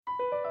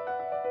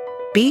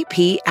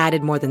BP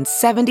added more than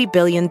 $70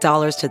 billion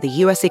to the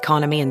U.S.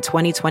 economy in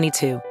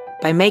 2022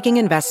 by making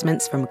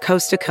investments from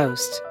coast to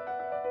coast.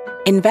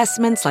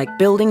 Investments like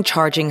building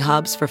charging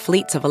hubs for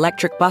fleets of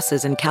electric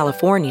buses in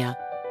California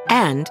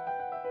and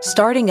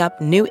starting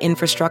up new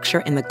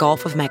infrastructure in the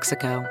Gulf of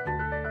Mexico.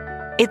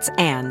 It's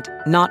and,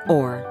 not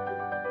or.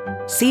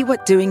 See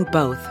what doing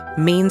both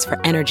means for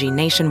energy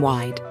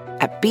nationwide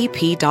at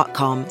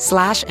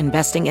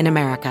bp.com/investing in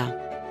America.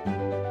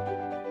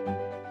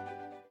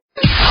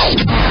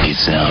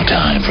 It's now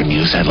time for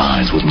news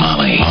headlines with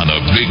Molly on the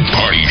Big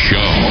Party Show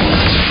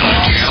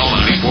on Channel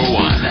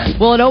 94.1.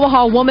 Well, an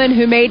Omaha woman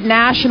who made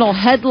national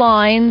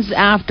headlines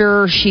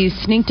after she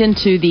sneaked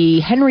into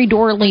the Henry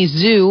Dorley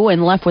Zoo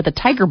and left with a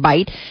tiger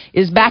bite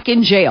is back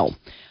in jail.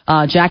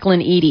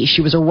 Jacqueline Eady,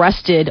 she was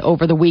arrested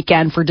over the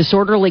weekend for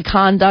disorderly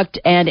conduct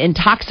and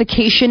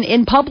intoxication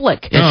in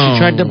public. Yeah, she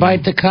tried to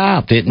bite the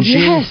cop, didn't she?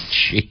 Yes.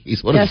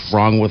 Jeez, what is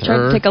wrong with Tried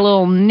her? to take a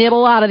little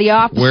nibble out of the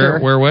officer.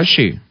 Where was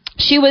she?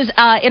 She was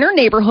in her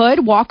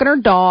neighborhood walking her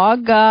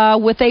dog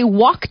with a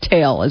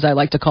walktail, as I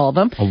like to call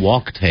them. A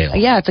walktail?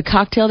 Yeah, it's a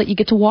cocktail that you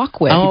get to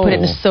walk with. You put it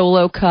in a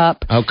solo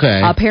cup.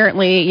 Okay.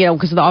 Apparently,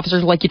 because the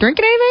officers were like, you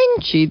drinking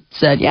anything? She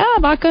said, yeah,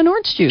 vodka and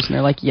orange juice. And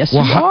they're like, yes, you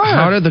are.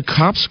 How did the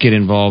cops get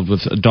involved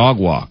with a dog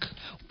walk?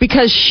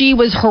 Because she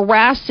was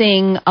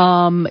harassing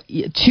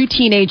two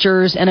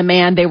teenagers and a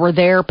man. They were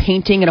there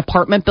painting an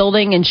apartment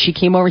building, and she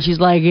came over and she's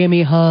like, give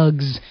me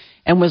hugs.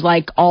 And was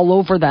like all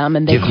over them,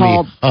 and they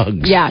called.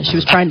 Hugs. Yeah, she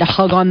was trying to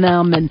hug on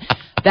them, and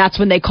that's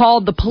when they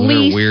called the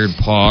police. Her weird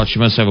paw. She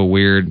must have a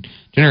weird.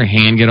 Didn't her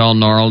hand get all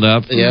gnarled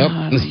up? Yep.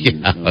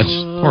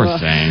 Poor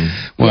thing.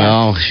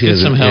 Well, she Get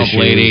has some help, issues.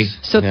 lady.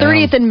 So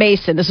 30th and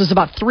Mason, this was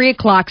about 3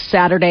 o'clock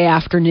Saturday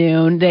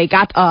afternoon. They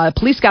got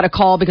police got a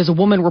call because a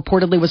woman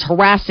reportedly was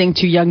harassing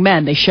two young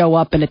men. They show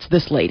up, and it's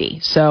this lady.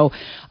 So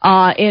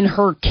in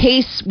her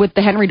case with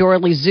the Henry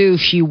Dorley Zoo,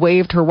 she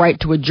waived her right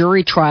to a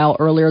jury trial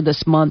earlier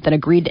this month and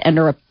agreed to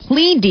enter a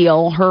plea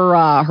deal.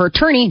 Her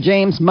attorney,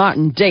 James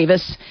Martin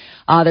Davis,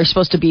 they're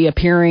supposed to be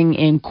appearing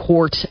in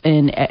court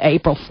in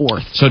April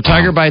 4th. So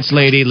tiger bites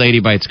lady, lady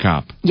bites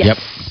cop. Yes. Yep.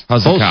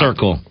 How's the Full cop?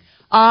 circle.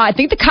 I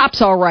think the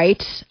cop's all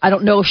right. I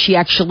don't know if she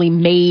actually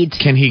made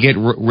Can he get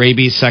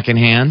rabies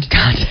secondhand?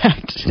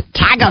 contact.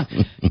 Tiger.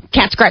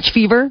 Cat scratch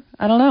fever?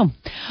 I don't know.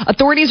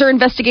 Authorities are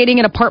investigating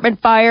an apartment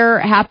fire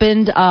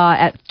happened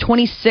at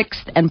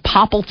 26th and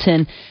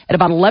Poppleton at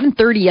about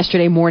 11:30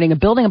 yesterday morning. A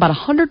building about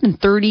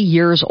 130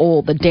 years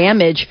old. The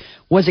damage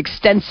was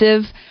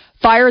extensive.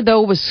 Fire,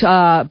 though, was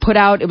put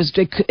out.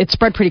 It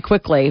spread pretty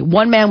quickly.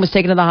 One man was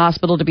taken to the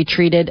hospital to be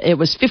treated. It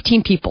was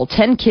 15 people,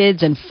 10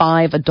 kids and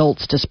 5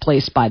 adults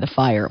displaced by the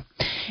fire.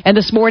 And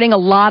this morning, a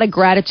lot of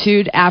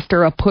gratitude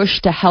after a push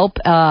to help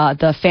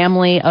the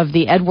family of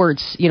the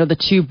Edwards, the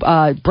two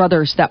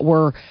brothers that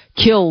were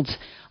killed.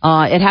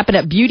 It happened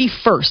at Beauty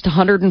First,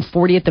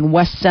 140th and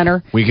West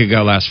Center. We could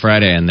go last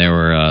Friday, and they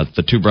were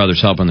the two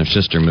brothers helping their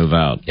sister move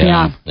out.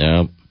 Yeah.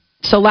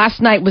 So last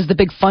night was the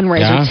big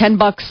fundraiser. Yeah.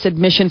 $10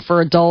 admission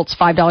for adults,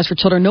 $5 for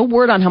children. No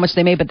word on how much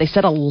they made, but they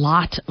said a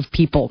lot of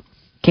people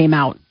came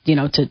out,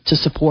 to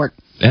support.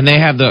 And they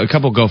have a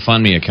couple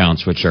GoFundMe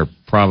accounts, which are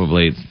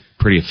probably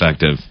pretty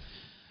effective.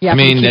 Yeah, I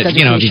mean, for kids' if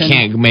you education.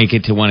 can't make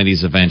it to one of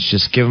these events,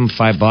 just give them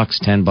 $5,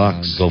 $10.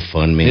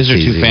 GoFundMe. These are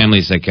it's two easy.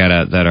 families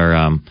that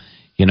are,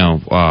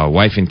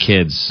 wife and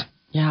kids.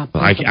 Yeah.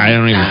 I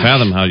don't even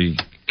fathom how you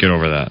get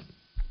over that.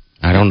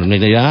 I don't.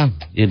 Yeah,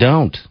 you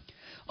don't.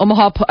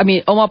 Omaha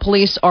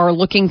police are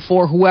looking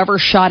for whoever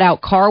shot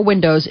out car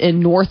windows in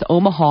North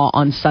Omaha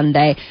on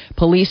Sunday.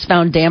 Police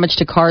found damage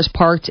to cars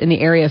parked in the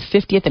area of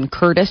 50th and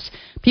Curtis.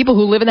 People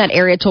who live in that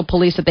area told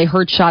police that they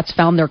heard shots,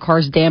 found their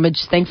cars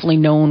damaged. Thankfully,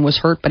 no one was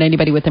hurt, but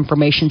anybody with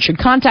information should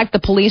contact the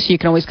police. You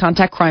can always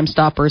contact Crime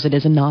Stoppers. It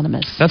is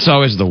anonymous. That's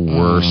always the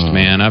worst,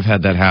 man. I've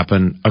had that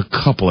happen a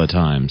couple of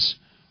times.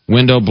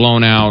 Window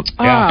blown out,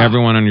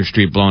 everyone on your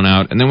street blown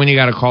out. And then when you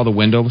got to call the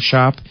window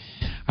shop,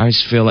 I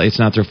always feel like it's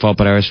not their fault,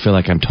 but I always feel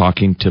like I'm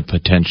talking to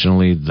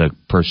potentially the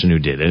person who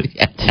did it.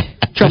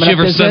 Don't you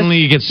ever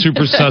suddenly get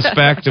super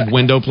suspect of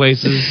window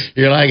places?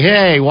 You're like,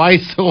 hey, why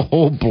the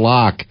whole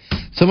block?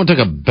 Someone took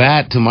a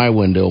bat to my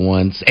window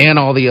once, and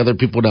all the other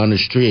people down the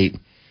street.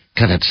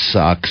 God, that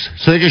sucks.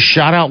 So they just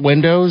shot out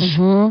windows?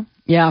 Mm-hmm.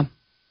 Yeah.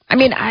 I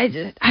mean, I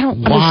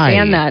don't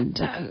understand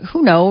that.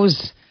 Who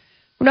knows?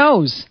 Who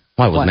knows?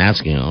 Well, I wasn't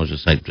asking. I was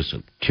just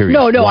curious.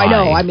 No, why? I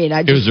know. I mean,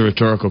 It was a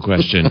rhetorical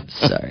question.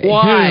 Sorry.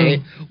 Why?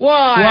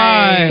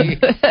 Why?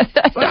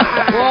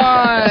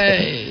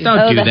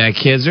 Don't do that,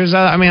 kids. There's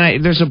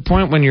a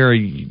point when you're a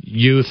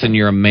youth and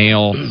you're a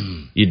male,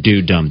 you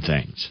do dumb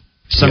things.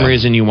 For some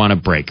reason, you want to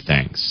break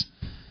things.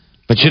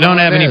 But you don't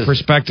have any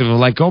perspective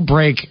of, go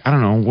break. I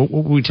don't know. What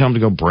would we tell them to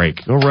go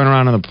break? Go run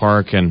around in the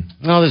park and...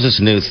 Oh, there's this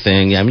new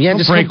thing. I mean,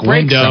 just break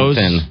windows.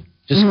 Something.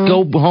 Just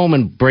go home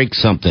and break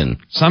something.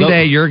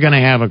 Someday you're going to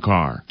have a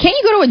car. Can't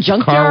you go to a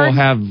junkyard? Car will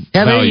have Yeah,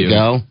 there value. you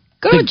go.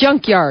 Go to a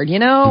junkyard,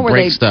 where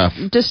break they stuff.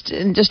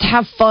 just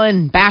have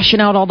fun bashing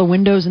out all the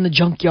windows in the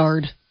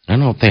junkyard. I don't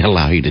know if they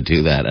allow you to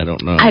do that. I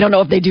don't know. I don't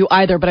know if they do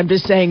either, but I'm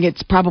just saying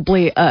it's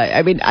probably,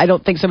 I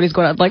don't think somebody's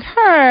going out like,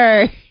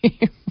 hey.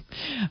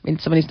 I mean,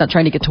 somebody's not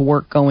trying to get to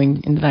work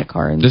going into that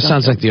car. And this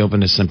sounds like the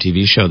open to some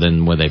TV show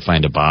then where they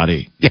find a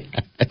body. Yeah,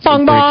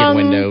 bong, bong.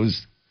 Breaking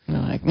windows.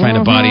 Like, find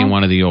a body in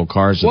one of the old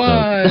cars.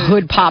 The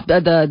hood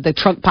the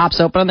trunk pops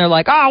open and they're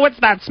like, oh, what's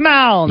that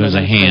smell? And there's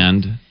a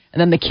hand. And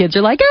then the kids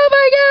are like, oh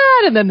my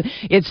God. And then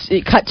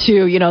it cut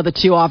to, the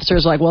two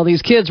officers like, well,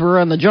 these kids were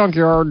in the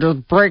junkyard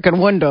just breaking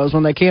windows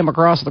when they came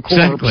across the corpse.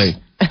 Exactly.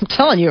 I'm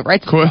telling you,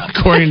 right?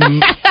 According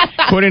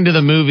to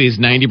the movies,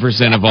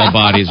 90% of all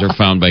bodies are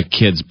found by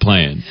kids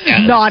playing.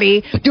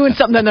 Naughty, doing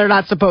something that they're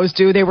not supposed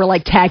to. They were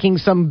like tagging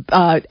some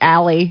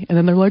alley, and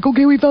then they're like,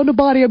 okay, we found a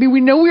body. I mean,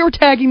 we know we were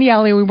tagging the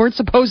alley, and we weren't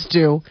supposed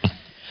to.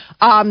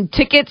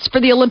 Tickets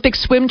for the Olympic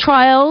swim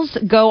trials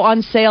go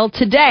on sale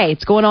today.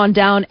 It's going on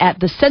down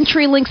at the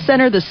CenturyLink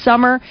Center this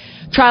summer.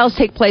 Trials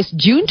take place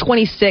June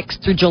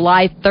 26th through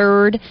July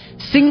 3rd.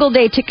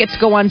 Single-day tickets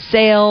go on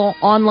sale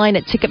online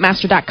at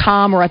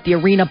Ticketmaster.com or at the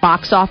arena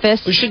box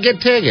office. We should get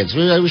tickets.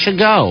 We should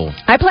go.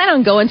 I plan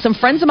on going. Some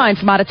friends of mine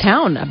from out of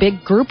town, a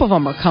big group of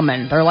them are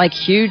coming. They're like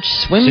huge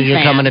swim So you're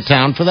fans. coming to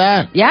town for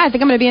that? Yeah, I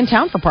think I'm going to be in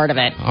town for part of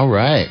it. All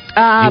right.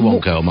 You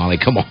won't go, Molly.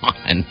 Come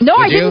on. No,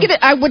 Would I didn't you? get it.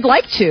 I would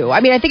like to.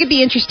 I mean, I think it'd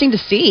be interesting to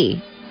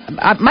see.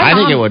 I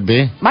think it would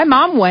be. My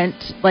mom went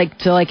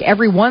to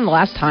every one the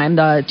last time,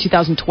 the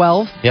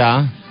 2012.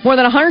 Yeah. More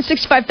than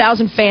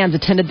 165,000 fans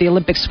attended the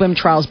Olympic swim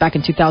trials back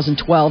in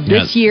 2012.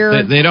 This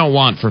year, they don't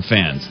want for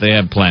fans. They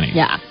have plenty.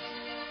 Yeah.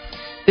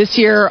 This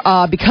year,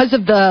 because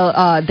of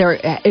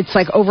it's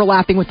like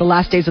overlapping with the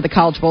last days of the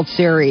College World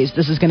Series.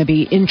 This is going to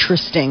be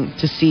interesting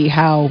to see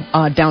how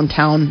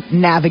downtown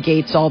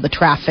navigates all the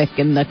traffic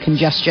and the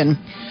congestion.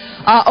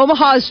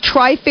 Omaha's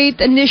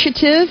Tri-Faith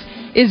Initiative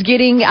is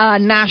getting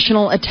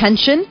national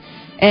attention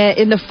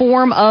in the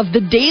form of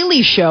The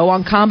Daily Show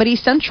on Comedy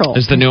Central.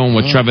 It's the new one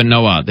with Trevor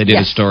Noah. They did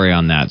a story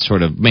on that,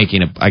 sort of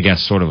making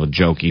sort of a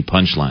jokey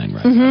punchline,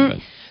 right? Mm-hmm.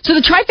 So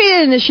the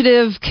Tri-Faith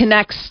Initiative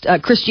connects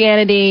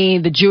Christianity,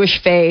 the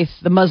Jewish faith,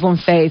 the Muslim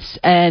faiths,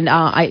 and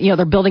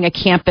they're building a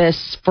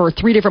campus for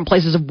 3 different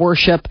places of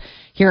worship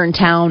here in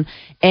town.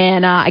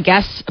 And I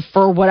guess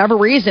for whatever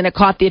reason, it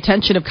caught the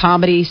attention of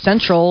Comedy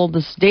Central,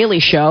 this Daily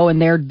Show,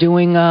 and they're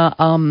doing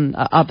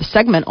a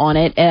segment on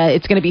it.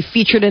 It's going to be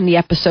featured in the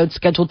episode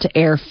scheduled to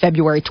air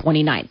February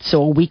 29th,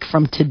 so a week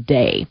from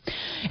today.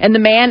 And the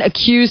man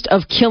accused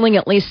of killing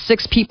at least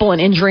 6 people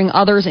and injuring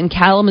others in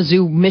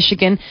Kalamazoo,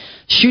 Michigan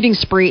shooting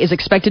spree is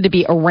expected to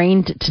be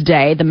arraigned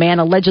today. The man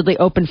allegedly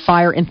opened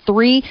fire in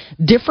 3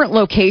 different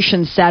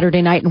locations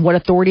Saturday night in what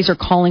authorities are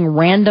calling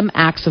random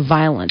acts of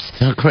violence.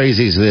 How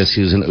crazy is this?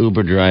 He was an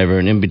Uber driver,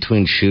 and in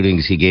between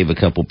shootings, he gave a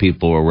couple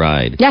people a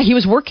ride. Yeah, he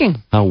was working.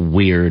 How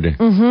weird.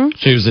 Mm-hmm.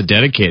 So he was a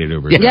dedicated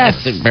Uber driver.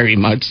 Yes. Very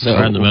much so.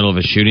 Right in the middle of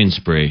a shooting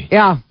spree.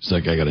 Yeah. It's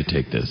like, I got to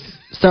take this.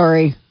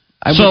 Sorry.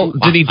 So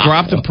did he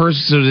drop the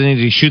person? So did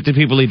he shoot the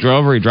people he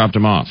drove, or he dropped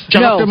them off?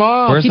 Dropped him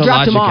off. Where's He the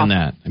dropped logic him off. in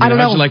that? I don't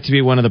know. How'd you like to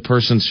be one of the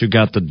persons who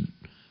got the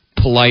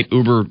polite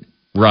Uber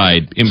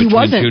ride in He between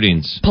wasn't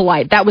shootings?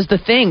 polite. That was the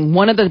thing.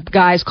 One of the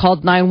guys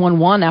called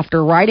 911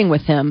 after riding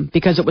with him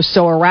because it was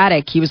so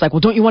erratic. He was like, well,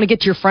 don't you want to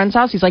get to your friend's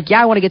house? He's like,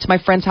 yeah, I want to get to my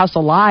friend's house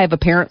alive.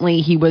 Apparently,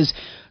 he was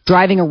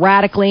driving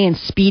erratically and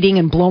speeding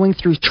and blowing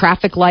through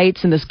traffic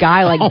lights, and this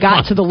guy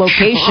got to the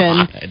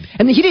location. God.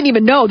 And he didn't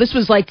even know. This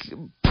was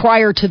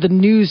prior to the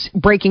news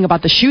breaking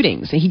about the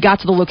shootings. And he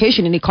got to the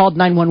location and he called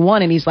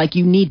 911 and he's like,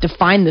 you need to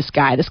find this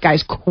guy. This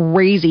guy's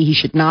crazy. He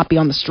should not be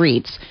on the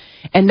streets.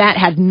 And that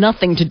had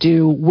nothing to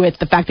do with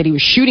the fact that he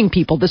was shooting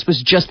people. This was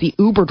just the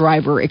Uber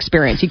driver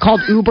experience. He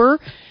called Uber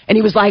and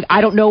he was like, I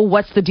don't know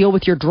what's the deal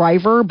with your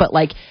driver, but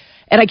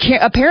and I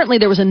can't, apparently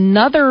there was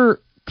another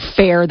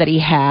fare that he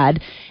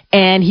had,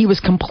 and he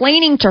was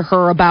complaining to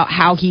her about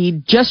how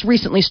he just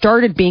recently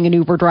started being an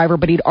Uber driver,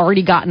 but he'd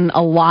already gotten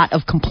a lot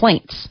of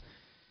complaints.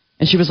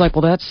 And she was like,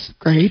 well, that's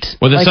great.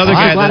 Well, this other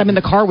guy, I'm glad I'm in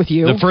the car with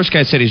you. The first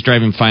guy said he's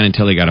driving fine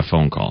until he got a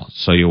phone call.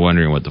 So you're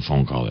wondering what the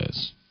phone call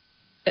is.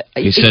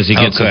 He says he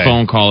gets a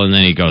phone call and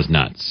then he goes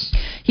nuts.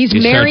 He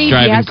starts married.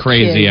 driving he has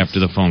crazy kids. after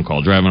the phone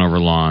call, driving over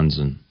lawns.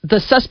 And the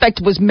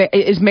suspect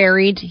is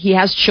married. He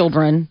has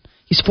children.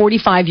 He's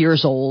 45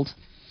 years old.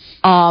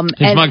 His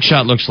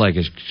mugshot looks like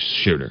a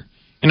shooter.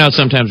 You know,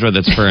 sometimes whether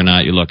it's fair or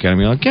not, you look at him,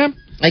 you're like, yep,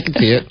 I can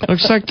see it.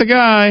 looks like the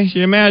guy.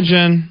 You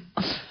imagine.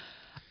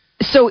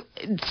 So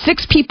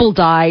 6 people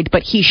died,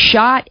 but he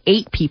shot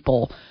 8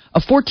 people. A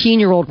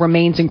 14-year-old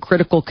remains in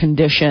critical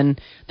condition.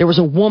 There was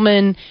a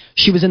woman.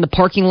 She was in the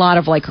parking lot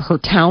of her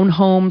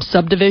townhome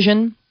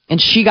subdivision,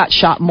 and she got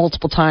shot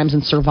multiple times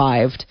and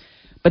survived.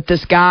 But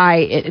this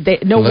guy,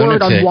 no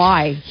word on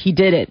why he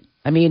did it.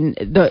 I mean,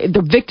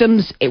 the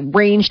victims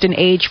ranged in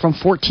age from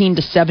 14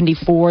 to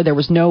 74. There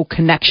was no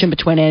connection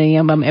between any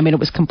of them. I mean, it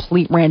was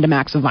complete random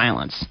acts of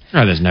violence.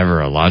 No, there's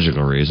never a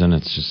logical reason.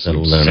 It's just A sad,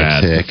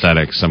 lunatic.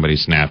 pathetic. Somebody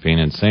snapping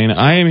and saying,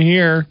 I am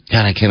here.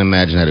 God, I can't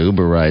imagine that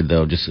Uber ride,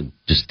 though. Just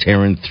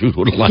tearing through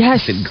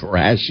lights and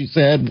grass, she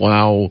said.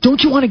 Wow.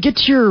 Don't you want to get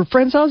to your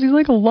friend's house? He's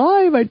like,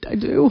 alive? I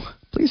do.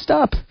 Please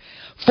stop.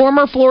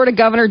 Former Florida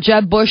Governor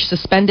Jeb Bush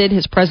suspended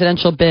his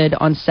presidential bid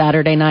on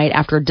Saturday night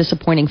after a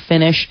disappointing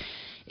finish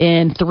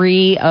in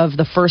 3 of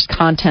the first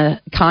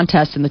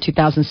contests in the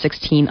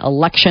 2016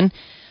 election.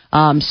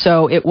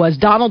 So it was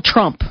Donald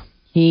Trump.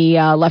 He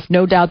left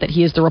no doubt that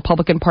he is the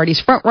Republican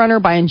Party's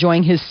frontrunner by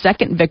enjoying his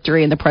second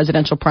victory in the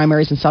presidential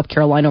primaries in South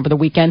Carolina over the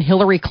weekend.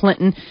 Hillary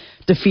Clinton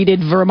defeated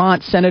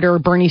Vermont Senator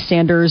Bernie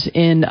Sanders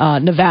in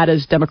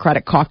Nevada's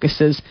Democratic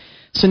caucuses.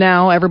 So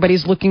now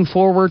everybody's looking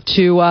forward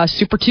to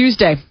Super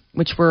Tuesday,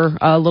 which we're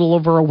a little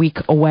over a week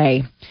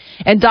away.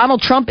 And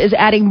Donald Trump is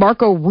adding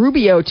Marco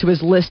Rubio to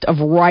his list of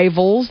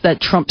rivals that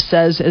Trump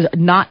says is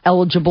not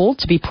eligible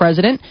to be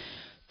president.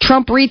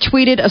 Trump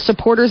retweeted a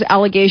supporter's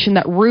allegation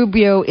that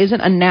Rubio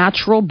isn't a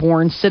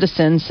natural-born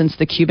citizen since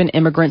the Cuban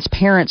immigrant's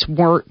parents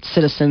weren't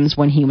citizens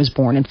when he was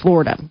born in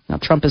Florida. Now,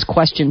 Trump has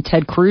questioned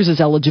Ted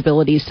Cruz's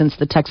eligibility since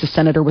the Texas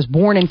senator was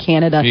born in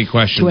Canada. He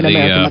questioned to an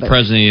American mother.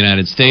 President of the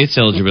United States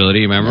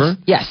eligibility, remember?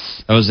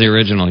 Yes. That was the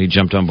original. He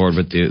jumped on board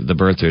with the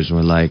birthers and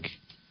were like,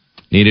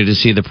 needed to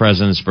see the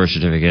president's birth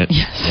certificate.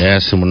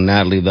 Yes, and will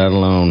not leave that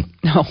alone.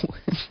 No.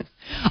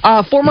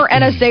 Former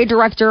NSA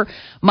director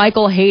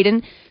Michael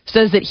Hayden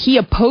says that he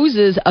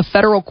opposes a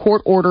federal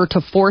court order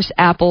to force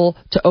Apple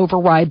to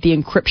override the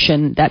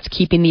encryption that's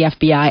keeping the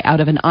FBI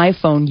out of an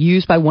iPhone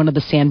used by one of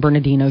the San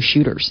Bernardino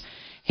shooters.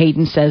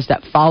 Hayden says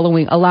that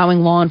allowing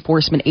law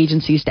enforcement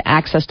agencies to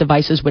access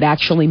devices would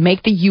actually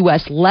make the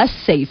U.S. less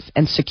safe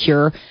and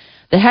secure.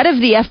 The head of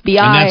the FBI...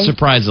 And that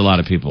surprised a lot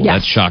of people.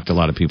 Yes. That shocked a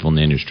lot of people in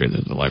the industry.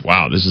 They're like,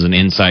 wow, this is an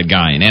inside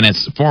guy. An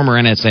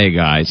former NSA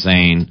guy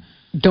saying,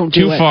 don't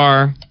do too it.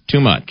 far,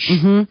 too much.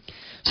 Mm-hmm.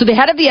 So the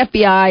head of the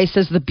FBI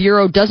says the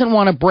Bureau doesn't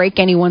want to break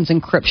anyone's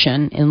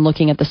encryption in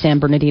looking at the San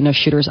Bernardino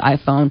shooter's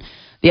iPhone.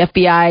 The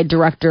FBI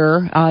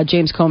director,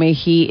 James Comey,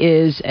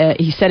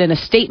 he said in a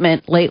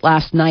statement late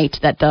last night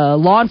that the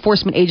law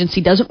enforcement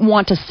agency doesn't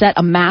want to set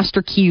a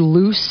master key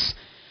loose.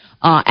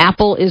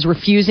 Apple is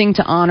refusing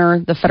to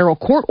honor the federal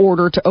court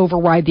order to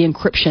override the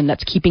encryption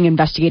that's keeping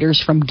investigators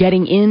from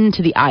getting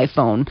into the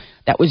iPhone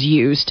that was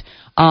used.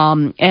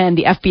 And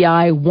the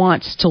FBI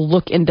wants to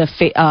look into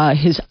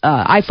his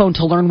iPhone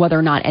to learn whether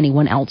or not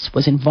anyone else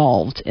was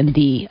involved in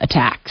the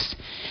attacks.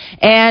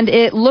 And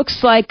it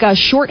looks like a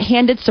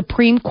shorthanded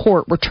Supreme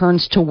Court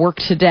returns to work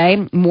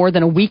today, more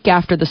than a week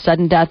after the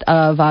sudden death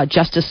of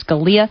Justice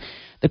Scalia.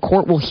 The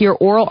court will hear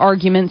oral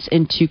arguments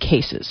in 2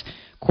 cases.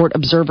 Court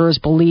observers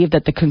believe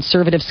that the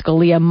conservative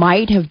Scalia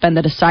might have been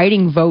the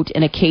deciding vote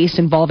in a case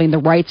involving the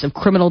rights of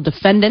criminal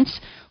defendants.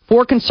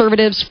 4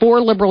 conservatives,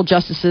 4 liberal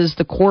justices.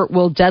 The court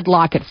will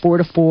deadlock at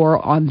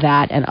 4-4 on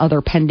that and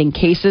other pending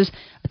cases.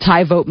 A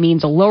tie vote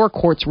means a lower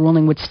court's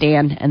ruling would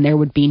stand and there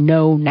would be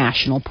no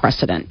national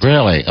precedent.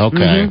 Really? Okay.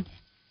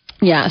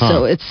 Mm-hmm. Yeah,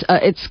 so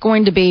it's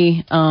going to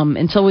be,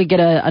 until we get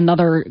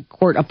another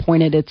court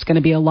appointed, it's going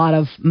to be a lot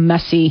of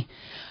messy...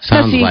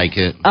 Sounds like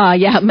it.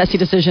 Messy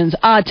decisions.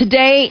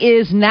 Today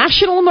is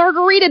National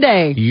Margarita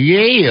Day.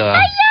 Yeah.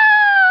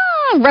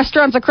 Hi-ya!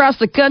 Restaurants across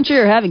the country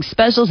are having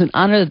specials in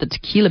honor of the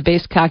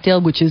tequila-based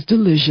cocktail, which is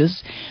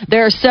delicious.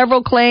 There are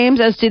several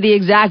claims as to the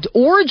exact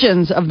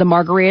origins of the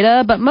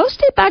margarita, but most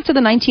date back to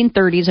the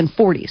 1930s and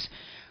 40s.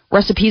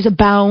 Recipes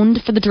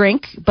abound for the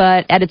drink,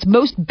 but at its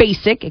most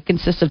basic, it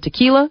consists of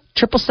tequila,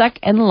 triple sec,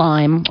 and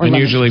lime. Or and lemon.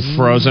 usually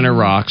frozen or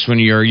rocks. When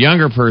you're a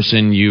younger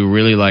person, you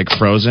really like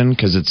frozen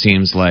because it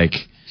seems like...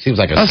 Seems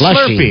like a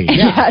Slurpee.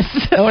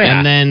 Yes. Oh, yeah.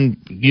 And then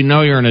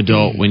you're an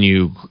adult when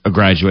you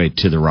graduate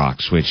to the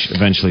rocks, which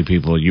eventually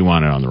you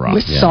want it on the rocks.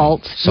 With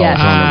salt. Salt Yes.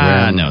 on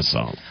the rim. No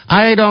salt.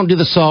 I don't do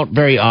the salt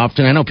very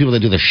often. I know people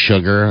that do the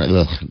sugar.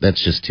 Ugh,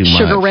 that's just too much.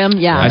 Sugar rim,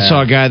 yeah. I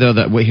saw a guy, though,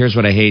 here's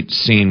what I hate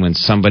seeing when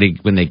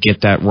they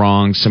get that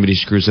wrong, somebody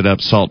screws it up,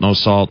 salt, no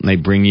salt, and they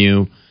bring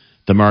you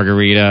the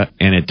margarita,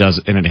 and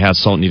it has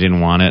salt and you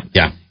didn't want it.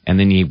 Yeah. And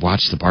then you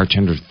watch the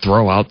bartender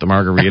throw out the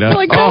margarita.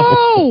 Like,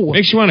 no!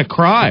 Makes you want to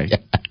cry. Yes.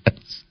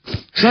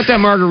 It's not that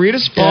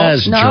margarita's fault.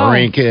 Just No.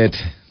 drink it.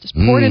 Just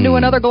pour it into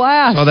another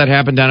glass. Oh, that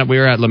happened we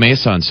were at La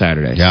Mesa on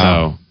Saturday. Yeah.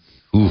 So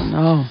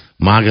Oh.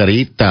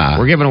 Margarita.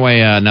 we're giving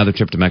away another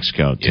trip to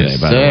Mexico today,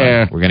 Yes, by the way.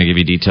 sir. We're going to give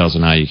you details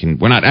on how you can...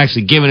 We're not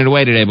actually giving it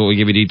away today, but we'll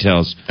give you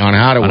details on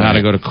how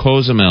to go to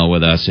Cozumel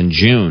with us in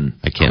June.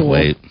 I can't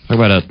wait. Talk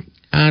about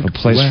a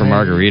place for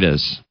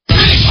margaritas.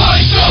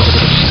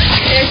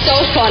 They're so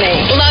funny.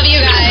 Love you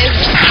guys.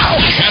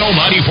 Channel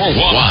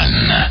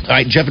 94.1. All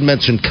right, Jeff had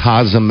mentioned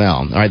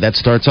Cozumel. All right, that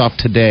starts off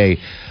today.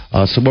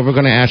 So what we're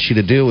going to ask you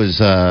to do is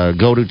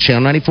go to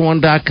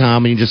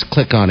channel941.com and you just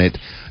click on it.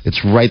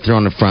 It's right there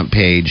on the front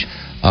page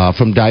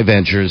from Dive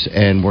Ventures,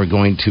 and we're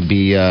going to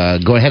be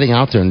heading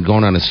out there and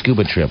going on a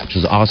scuba trip, which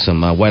is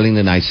awesome. Wyling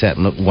and I sat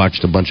and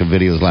watched a bunch of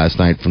videos last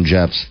night from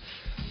Jeff's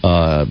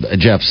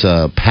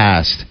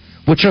past,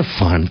 which are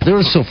fun. They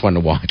were so fun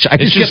to watch. I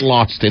just get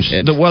lost in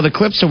it. The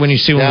clips are when you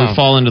see when we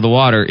fall into the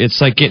water,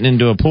 it's like getting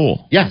into a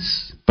pool.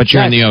 Yes. But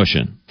you're in the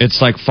ocean.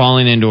 It's like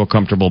falling into a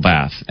comfortable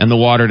bath. And the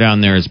water down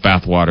there is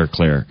bath water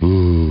clear.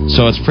 Ooh.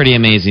 So it's a pretty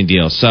amazing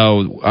deal.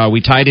 So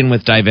we tied in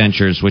with Dive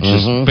Ventures, which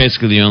is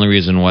basically the only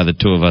reason why the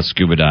two of us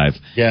scuba dive.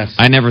 Yes.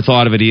 I never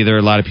thought of it either.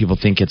 A lot of people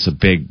think it's a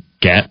big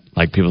get.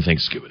 Like, people think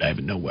scuba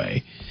diving, no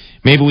way.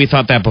 Maybe we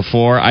thought that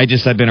before. I've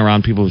been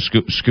around people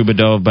who scuba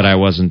dove, but I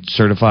wasn't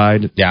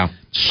certified. Yeah.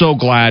 So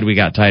glad we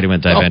got tied in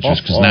with Dive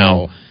Ventures, because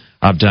now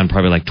I've done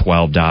probably like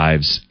 12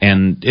 dives.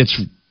 And it's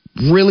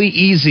really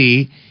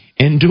easy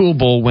and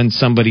doable when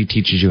somebody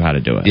teaches you how to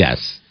do it.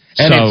 Yes.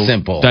 And so, it's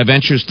simple. Dive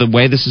Ventures, the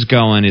way this is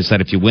going is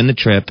that if you win the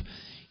trip,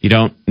 you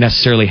don't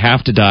necessarily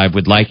have to dive.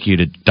 We'd like you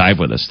to dive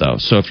with us, though.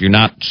 So if you're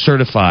not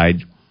certified,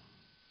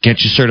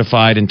 get you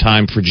certified in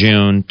time for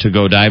June to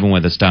go diving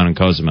with us down in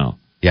Cozumel.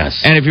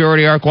 Yes. And if you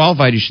already are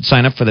qualified, you should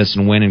sign up for this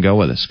and win and go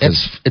with us.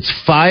 It's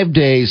 5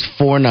 days,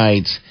 4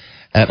 nights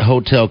at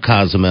Hotel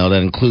Cozumel.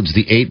 That includes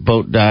the 8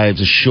 boat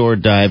dives, a shore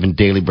dive, and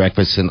daily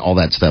breakfast and all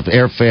that stuff.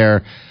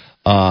 Airfare,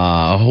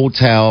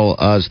 hotel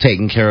is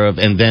taken care of,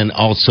 and then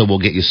also we'll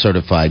get you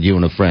certified, you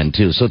and a friend,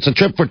 too. So it's a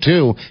trip for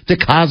 2 to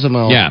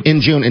Cozumel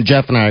in June, and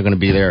Jeff and I are going to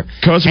be there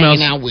Cozumel's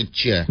hanging out with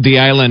you. The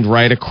island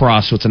right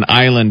across. So it's an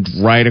island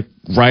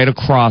right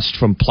across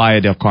from Playa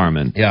del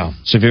Carmen. Yeah.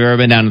 So if you've ever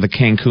been down to the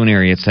Cancun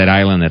area, it's that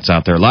island that's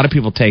out there. A lot of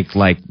people take,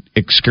 like,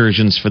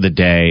 excursions for the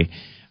day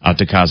out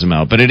to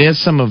Cozumel, but it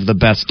is some of the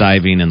best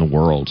diving in the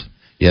world.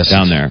 Yes,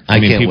 down there. I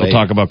mean, people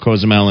talk about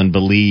Cozumel and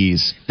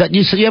Belize.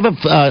 So you have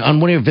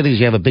on one of your videos,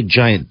 you have a big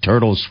giant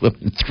turtle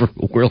swimming through.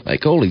 We're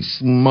like, holy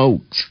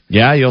smokes!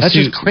 Yeah, that's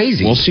see. Just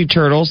crazy. We'll see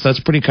turtles. That's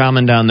pretty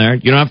common down there.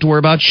 You don't have to worry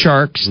about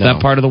sharks. No.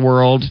 That part of the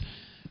world,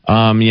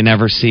 you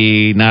never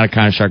see. Not a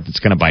kind of shark that's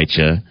going to bite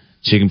you.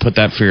 So you can put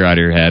that fear out of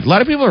your head. A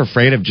lot of people are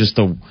afraid of just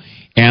the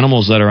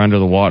animals that are under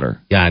the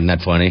water. Yeah, isn't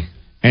that funny?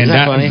 And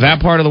that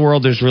part of the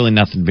world, there's really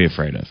nothing to be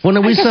afraid of. Well,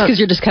 I guess because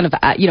you're just kind of,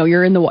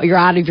 you're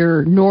out of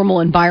your normal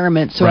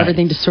environment, so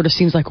everything just sort of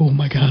seems like, oh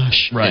my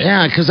gosh. Right.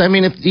 Yeah, because I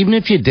mean, even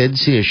if you did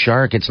see a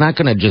shark, it's not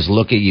going to just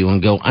look at you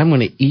and go, "I'm going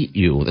to eat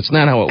you." That's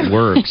not how it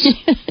works.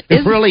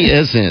 It really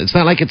isn't. It's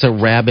not like it's a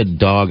rabid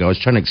dog. I was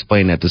trying to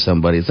explain that to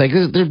somebody. It's like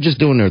they're just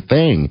doing their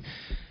thing.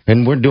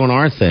 And we're doing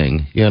our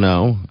thing,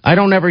 I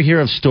don't ever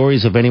hear of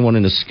stories of anyone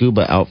in a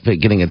scuba outfit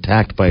getting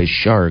attacked by a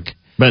shark.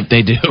 But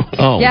they do.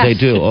 Oh, yes. They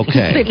do.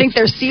 Okay. They think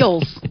they're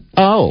seals.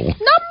 Oh.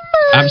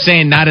 Numbers. I'm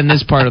saying not in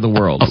this part of the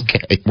world.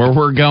 Okay. Where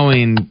we're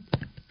going,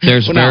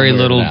 there's very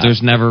little.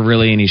 There's never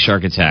really any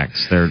shark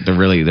attacks. There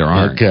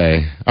aren't.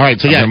 Okay. All right.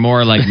 So they're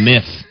more like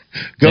myth.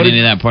 Go than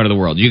into that part of the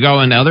world. You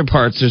go in other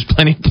parts, there's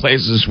plenty of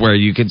places where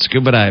you can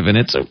scuba dive, and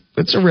it's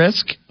a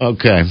risk.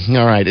 Okay.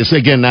 All right. It's,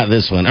 again, not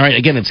this one. All right.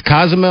 Again, it's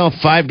Cozumel,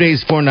 5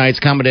 days, 4 nights,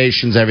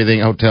 accommodations,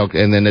 everything, hotel,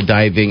 and then the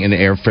diving and the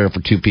airfare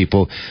for 2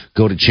 people.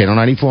 Go to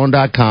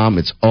channel94.com.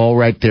 It's all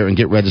right there, and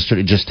get registered.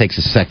 It just takes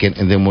a second,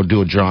 and then we'll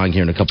do a drawing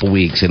here in a couple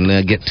weeks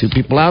and get 2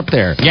 people out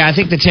there. Yeah, I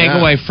think the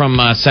takeaway from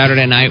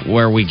Saturday night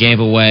where we gave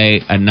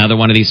away another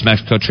one of these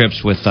Mexico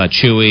trips with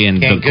Chewy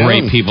and the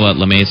great people at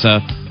La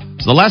Mesa.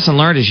 So the lesson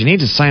learned is you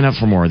need to sign up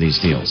for more of these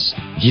deals.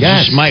 You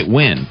just might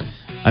win.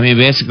 I mean,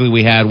 basically,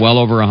 we had well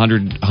over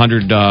 100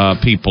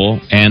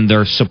 people and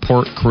their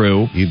support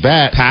crew. You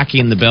bet.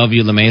 Packing the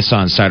Bellevue La Mesa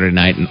on Saturday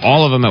night. And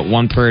all of them at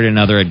one period or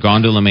another had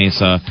gone to La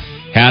Mesa,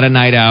 had a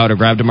night out, or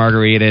grabbed a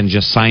margarita and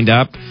just signed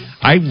up.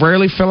 I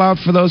rarely fill out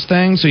for those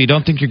things, so you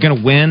don't think you're going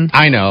to win.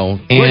 I know.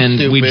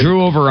 And we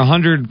drew over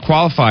 100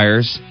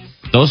 qualifiers.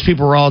 Those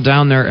people were all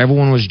down there.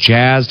 Everyone was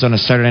jazzed on a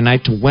Saturday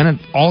night to win an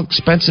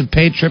all-expensive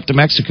paid trip to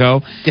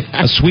Mexico.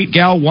 A sweet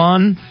gal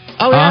won.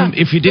 Oh, yeah.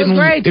 If you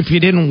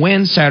didn't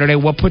win Saturday,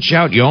 what put you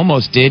out? You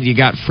almost did. You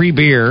got free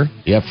beer.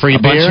 Yeah, free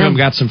beer. A bunch of them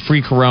got some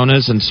free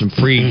Coronas and some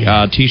free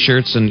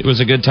T-shirts, and it was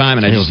a good time.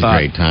 And I just thought,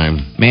 it was a great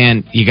time.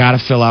 Man, you got to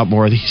fill out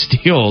more of these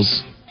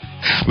deals.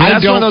 I mean,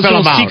 that's one of those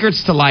little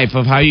secrets to life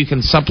of how you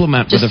can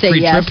supplement with a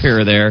free trip here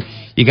or there.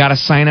 You got to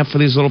sign up for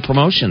these little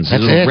promotions,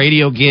 these little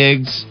radio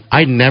gigs.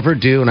 I never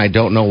do, and I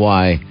don't know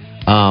why.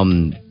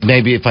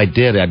 Maybe if I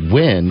did, I'd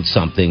win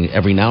something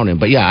every now and then.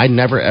 But yeah, I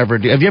never ever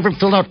do. Have you ever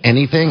filled out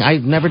anything? I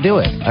never do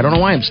it. I don't know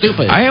why. I'm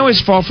stupid. I always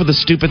fall for the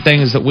stupid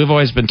thing is that we've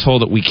always been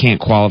told that we can't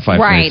qualify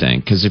for anything.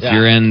 Because if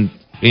you're in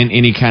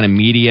any kind of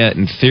media,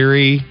 in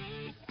theory,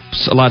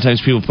 a lot of times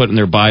people put in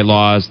their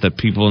bylaws that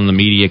people in the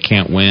media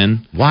can't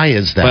win. Why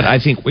is that? But I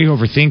think we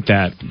overthink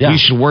that. Yeah. We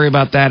should worry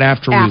about that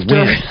after we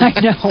win. I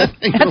know.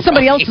 That's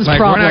somebody else's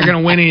problem. We're not going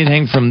to win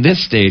anything from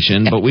this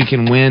station, but we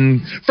can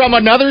win from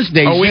another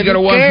station. Oh, we got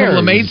to win from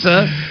La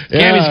Mesa.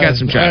 Cammy's got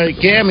some traffic.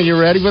 Cammy, you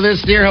ready for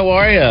this, dear? How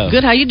are you?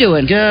 Good. How you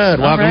doing?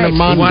 Good. Welcome to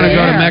Monday. We want to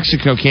go to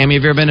Mexico.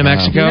 Cammy, have you ever been to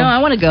Mexico? No, I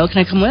want to go.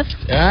 Can I come with?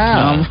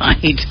 Yeah. All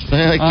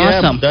right.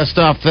 Awesome. Dust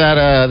off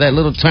that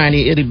little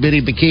tiny itty bitty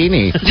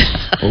bikini.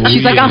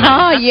 She's like,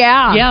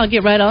 yeah. Yeah, I'll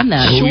get right on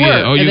that. Sure.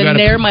 Yeah. And then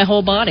nair my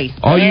whole body.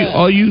 All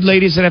you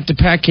ladies that have to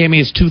pack Cammy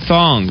is 2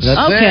 thongs.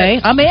 That's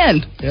okay, I'm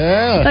in.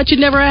 Yeah. Thought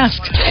you'd never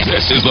ask.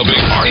 This is the Big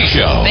Party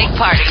Show. Big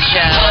Party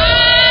Show.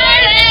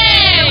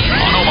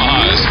 On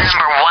Omaha's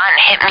 #1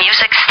 hit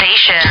music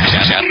station.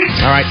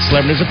 All right,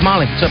 Celebrities with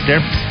Molly. What's up,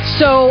 there?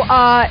 So,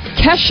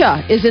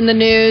 Kesha is in the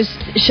news.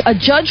 A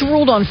judge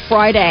ruled on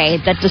Friday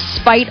that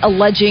despite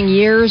alleging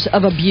years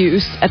of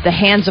abuse at the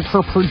hands of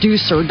her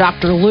producer,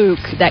 Dr. Luke,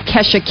 that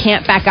Kesha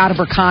can't back out of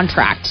her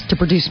contract to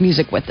produce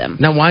music with him.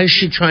 Now, why is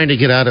she trying to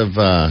get out of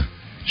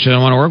She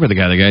didn't want to work with the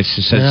guy. The guy,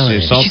 she said, she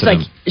assaulted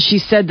him. She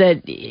said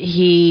that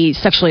he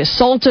sexually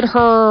assaulted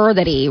her,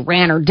 that he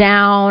ran her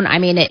down. I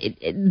mean,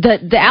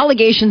 the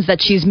allegations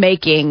that she's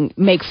making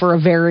make for a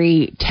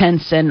very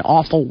tense and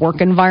awful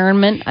work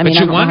environment. I mean,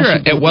 but you wonder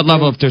at what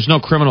level, if there's no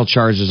criminal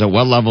charges, at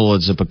what level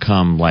does it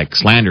become like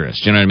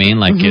slanderous? Do you know what I mean?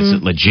 Like, is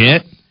it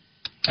legit?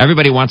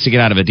 Everybody wants to get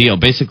out of a deal.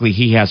 Basically,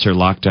 he has her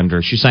locked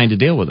under. She signed a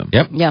deal with him.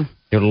 Yep. Yeah.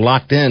 You're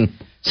locked in.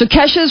 So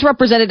Kesha's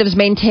representatives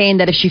maintain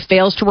that if she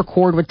fails to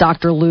record with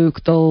Dr.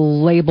 Luke, the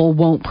label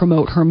won't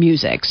promote her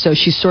music. So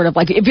she's sort of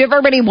like, if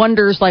everybody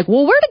wonders, like,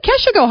 well, where did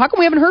Kesha go? How come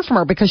we haven't heard from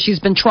her? Because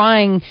she's been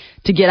trying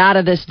to get out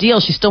of this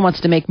deal. She still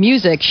wants to make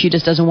music. She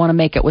just doesn't want to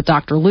make it with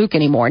Dr. Luke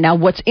anymore. Now,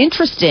 what's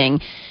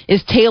interesting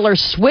is Taylor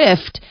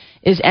Swift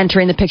is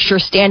entering the picture,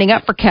 standing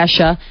up for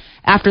Kesha.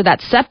 After that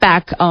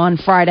setback on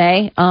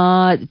Friday,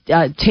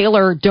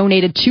 Taylor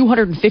donated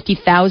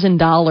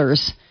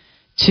 $250,000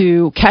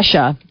 to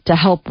Kesha to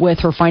help with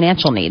her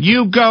financial needs.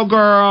 You go,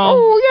 girl.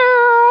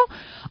 Oh,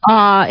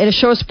 yeah. In a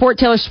show of support,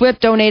 Taylor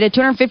Swift donated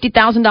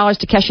 $250,000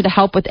 to Kesha to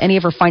help with any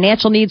of her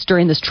financial needs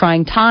during this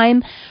trying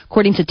time,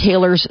 according to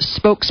Taylor's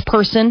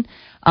spokesperson.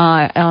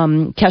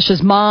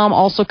 Kesha's mom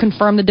also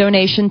confirmed the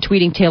donation,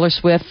 tweeting Taylor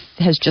Swift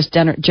has just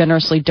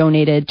generously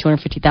donated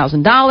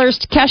 $250,000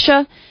 to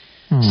Kesha.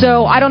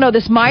 So, I don't know,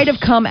 this might have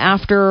come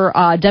after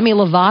Demi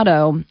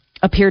Lovato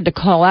appeared to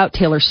call out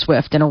Taylor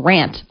Swift in a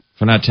rant.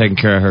 For not taking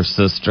care of her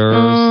sisters.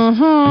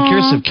 I'm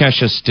curious if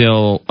Kesha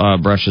still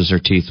brushes her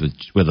teeth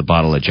with a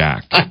bottle of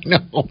Jack. I know.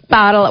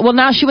 Well,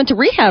 now she went to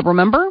rehab,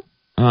 remember?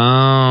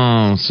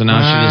 Oh, so now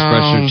she just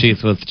brushes her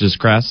teeth with just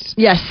Crest?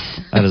 Yes.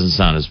 That doesn't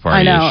sound as I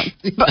party-ish.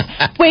 know.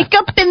 Wake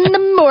up in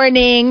the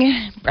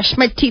morning, brush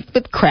my teeth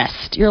with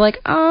Crest. You're like,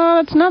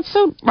 oh, it's not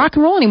so rock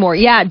and roll anymore.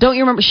 Yeah, don't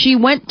you remember? She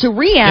went to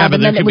rehab,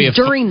 and then it was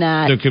during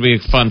that. There could be a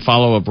fun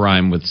follow-up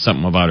rhyme with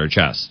something about her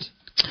chest.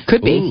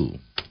 Could be. Ooh.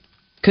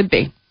 Could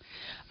be.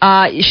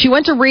 She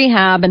went to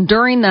rehab, and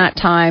during that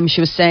time, she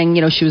was saying,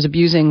 she was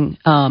abusing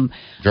drugs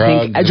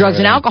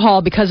and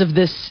alcohol because of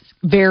this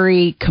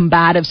very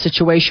combative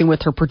situation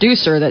with her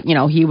producer. That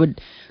he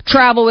would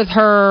travel with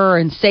her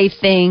and say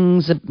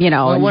things, and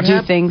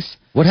do things.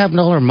 What happened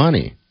to all her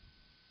money?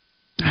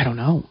 I don't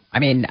know. I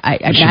mean,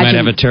 She might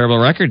have a terrible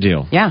record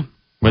deal. Yeah.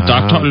 With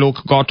Dr. Luke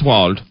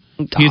Gottwald.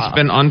 He's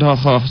been under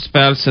her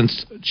spell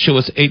since she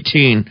was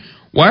 18.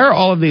 Why are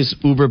all of these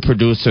Uber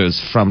producers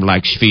from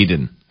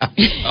Sweden?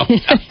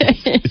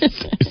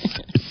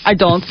 I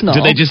don't know.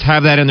 Do they just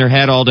have that in their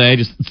head all day?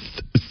 Just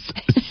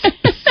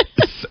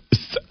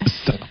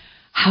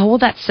how will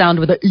that sound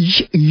with a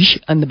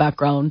in the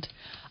background?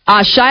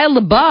 Shia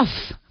LaBeouf,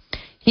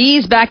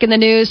 he's back in the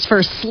news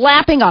for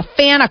slapping a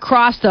fan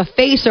across the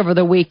face over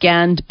the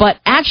weekend, but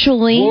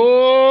actually,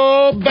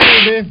 oh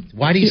baby,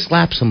 why do you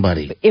slap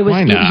somebody? It was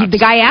Why not? the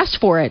guy asked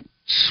for it.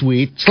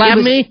 Sweet, slap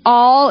me.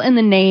 All in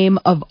the name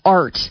of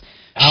art.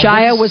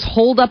 Shia was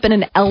holed up in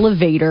an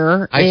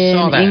elevator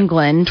in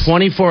England.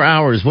 24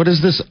 hours. What is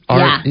this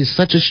art? Yeah. He's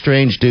such a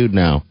strange dude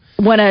now.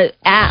 When a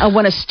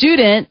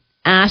student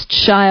asked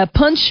Shia,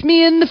 punch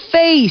me in the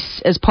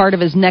face, as part of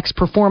his next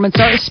performance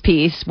arts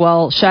piece,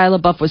 well, Shia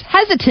LaBeouf was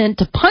hesitant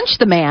to punch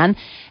the man.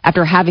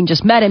 After having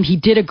just met him, he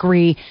did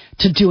agree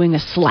to doing a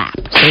slap.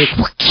 So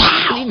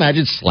Can you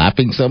imagine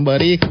slapping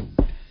somebody?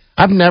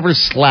 I've never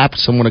slapped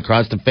someone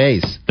across the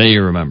face. that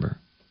you remember.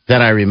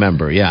 That I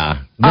remember,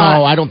 yeah. No,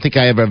 I don't think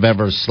I have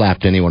ever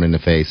slapped anyone in the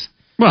face.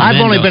 Well, I've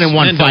only been in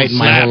one fight in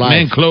my whole life.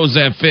 Men close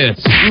their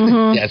fists.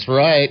 That's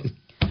right.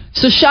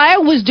 So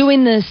Shia was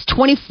doing this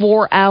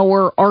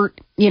 24-hour art,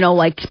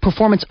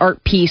 performance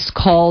art piece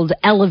called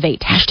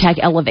Elevate,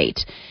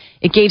 #Elevate.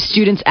 It gave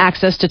students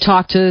access to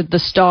talk to the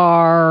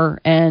star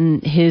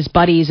and his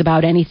buddies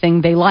about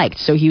anything they liked.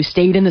 So he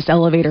stayed in this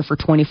elevator for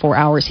 24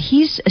 hours.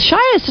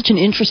 Shia is such an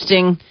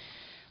interesting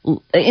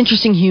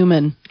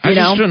human. I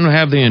just don't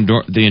have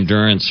the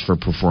endurance for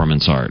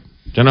performance art.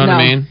 Do you know what I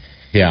mean?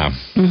 Yeah.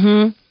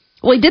 Mm-hmm.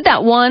 Well, he did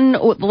that one.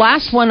 The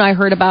last one I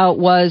heard about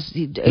was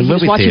he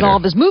was watching theater. all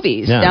of his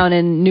movies down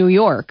in New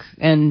York,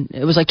 and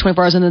it was like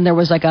 24 hours, and then there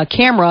was like a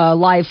camera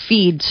live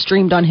feed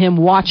streamed on him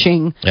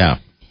watching. Yeah.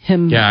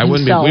 Him. Yeah, we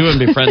wouldn't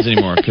be friends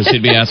anymore because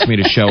he'd be asking me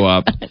to show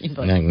up.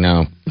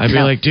 No. I'd be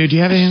like, dude, do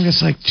you have anything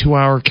that's like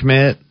 2-hour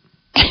commit?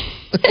 I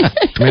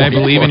mean, I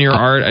believe in your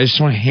art. I just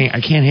want to hang.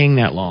 I can't hang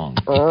that long.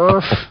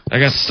 I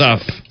got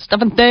stuff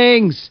and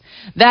things.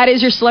 That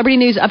is your celebrity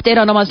news update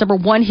on Omaha's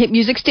 #1 hit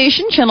music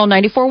station, Channel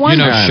 94.1. You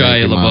know,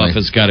 Shia LaBeouf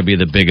has got to be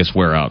the biggest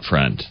wear-out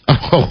friend.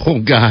 Oh,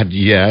 God,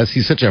 yes.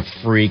 He's such a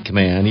freak,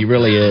 man. He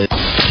really is.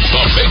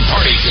 The Big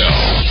Party Show.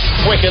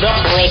 Wake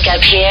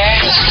up here.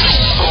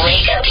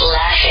 Wake up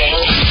laughing.